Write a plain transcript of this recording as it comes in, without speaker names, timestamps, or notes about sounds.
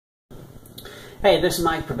Hey, this is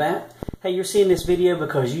Mike Pravat. Hey, you're seeing this video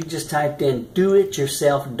because you just typed in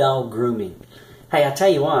do-it-yourself dog grooming. Hey, I tell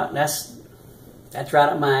you what, that's right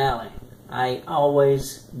up my alley. I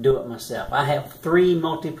always do it myself. I have 3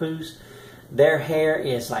 Maltipoos. Their hair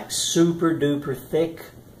is like super duper thick,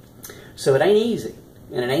 so it ain't easy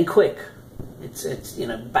and it ain't quick. It's you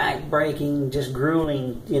know, back breaking, just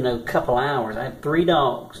grueling, you know, couple hours. I have 3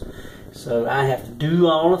 dogs. So I have to do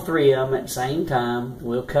all 3 of them at the same time.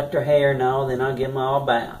 We'll cut their hair and all, then I'll give them all a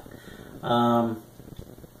bath.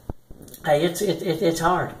 Hey, it's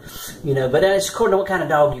hard, you know, but it's according to what kind of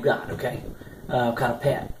dog you got, okay? Kind of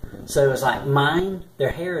pet. So it's like mine,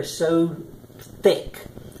 their hair is so thick,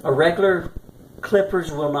 a regular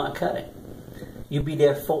clippers will not cut it. You'll be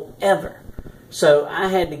there forever. So I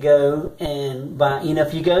had to go and buy, you know,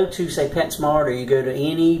 if you go to, say, PetSmart, or you go to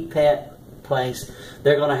any pet place,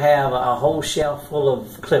 they're going to have a whole shelf full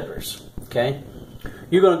of clippers, okay?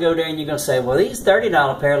 You're going to go there and you're going to say, well, these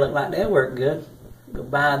 $30 pair look like they work good. Go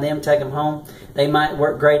buy them, take them home. They might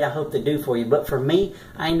work great. I hope they do for you. But for me,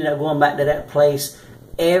 I ended up going back to that place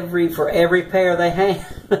for every pair they had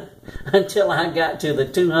until I got to the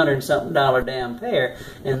 $200-something damn pair.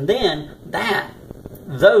 And then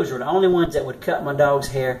those were the only ones that would cut my dog's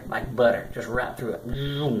hair like butter, just right through it.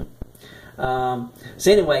 So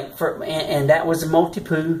anyway, and that was the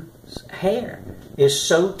Maltipoo's hair. It's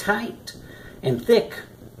so tight and thick.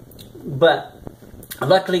 But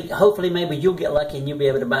luckily, hopefully, maybe you'll get lucky and you'll be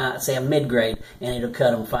able to buy, say, a mid-grade, and it'll cut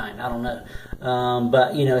them fine. I don't know.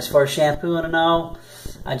 But, you know, as far as shampooing and all,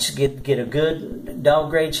 I just get a good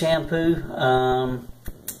dog-grade shampoo.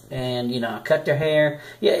 And, you know, I cut their hair.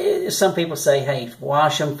 Yeah, some people say, hey,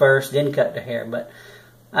 wash them first, then cut their hair. But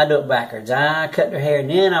I do it backwards. I cut their hair, and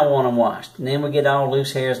then I want them washed. And then we get all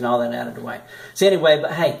loose hairs and all that out of the way. So anyway,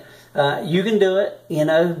 but hey, you can do it, you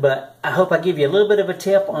know, but I hope I give you a little bit of a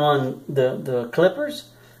tip on the clippers.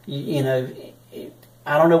 You know,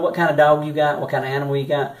 I don't know what kind of dog you got, what kind of animal you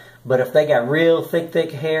got, but if they got real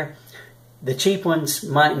thick hair, the cheap ones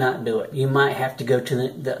might not do it. You might have to go to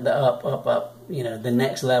the up, you know, the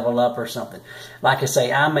next level up or something. Like I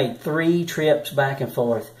say, I made 3 trips back and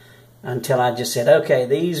forth until I just said, okay,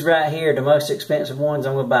 these right here, the most expensive ones,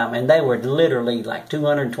 I'm going to buy them. And they were literally like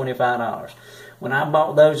 $225. When I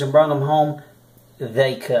bought those and brought them home,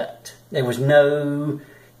 they cut. There was no,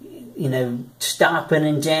 you know, stopping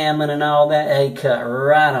and jamming and all that. They cut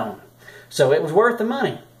right on. So it was worth the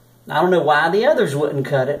money. I don't know why the others wouldn't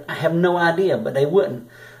cut it. I have no idea, but they wouldn't.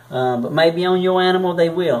 But maybe on your animal they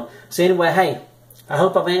will. So anyway, hey, I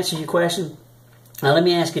hope I've answered your question. Now let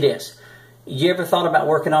me ask you this. You ever thought about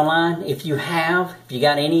working online? If you have, if you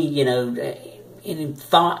got any, you know, any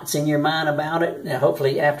thoughts in your mind about it, now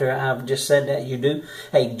hopefully after I've just said that you do,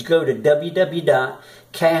 hey, go to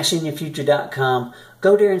www.cashinyourfuture.com.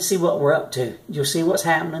 Go there and see what we're up to. You'll see what's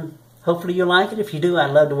happening. Hopefully you'll like it. If you do, I'd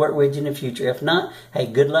love to work with you in the future. If not, hey,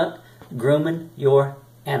 good luck grooming your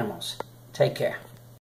animals. Take care.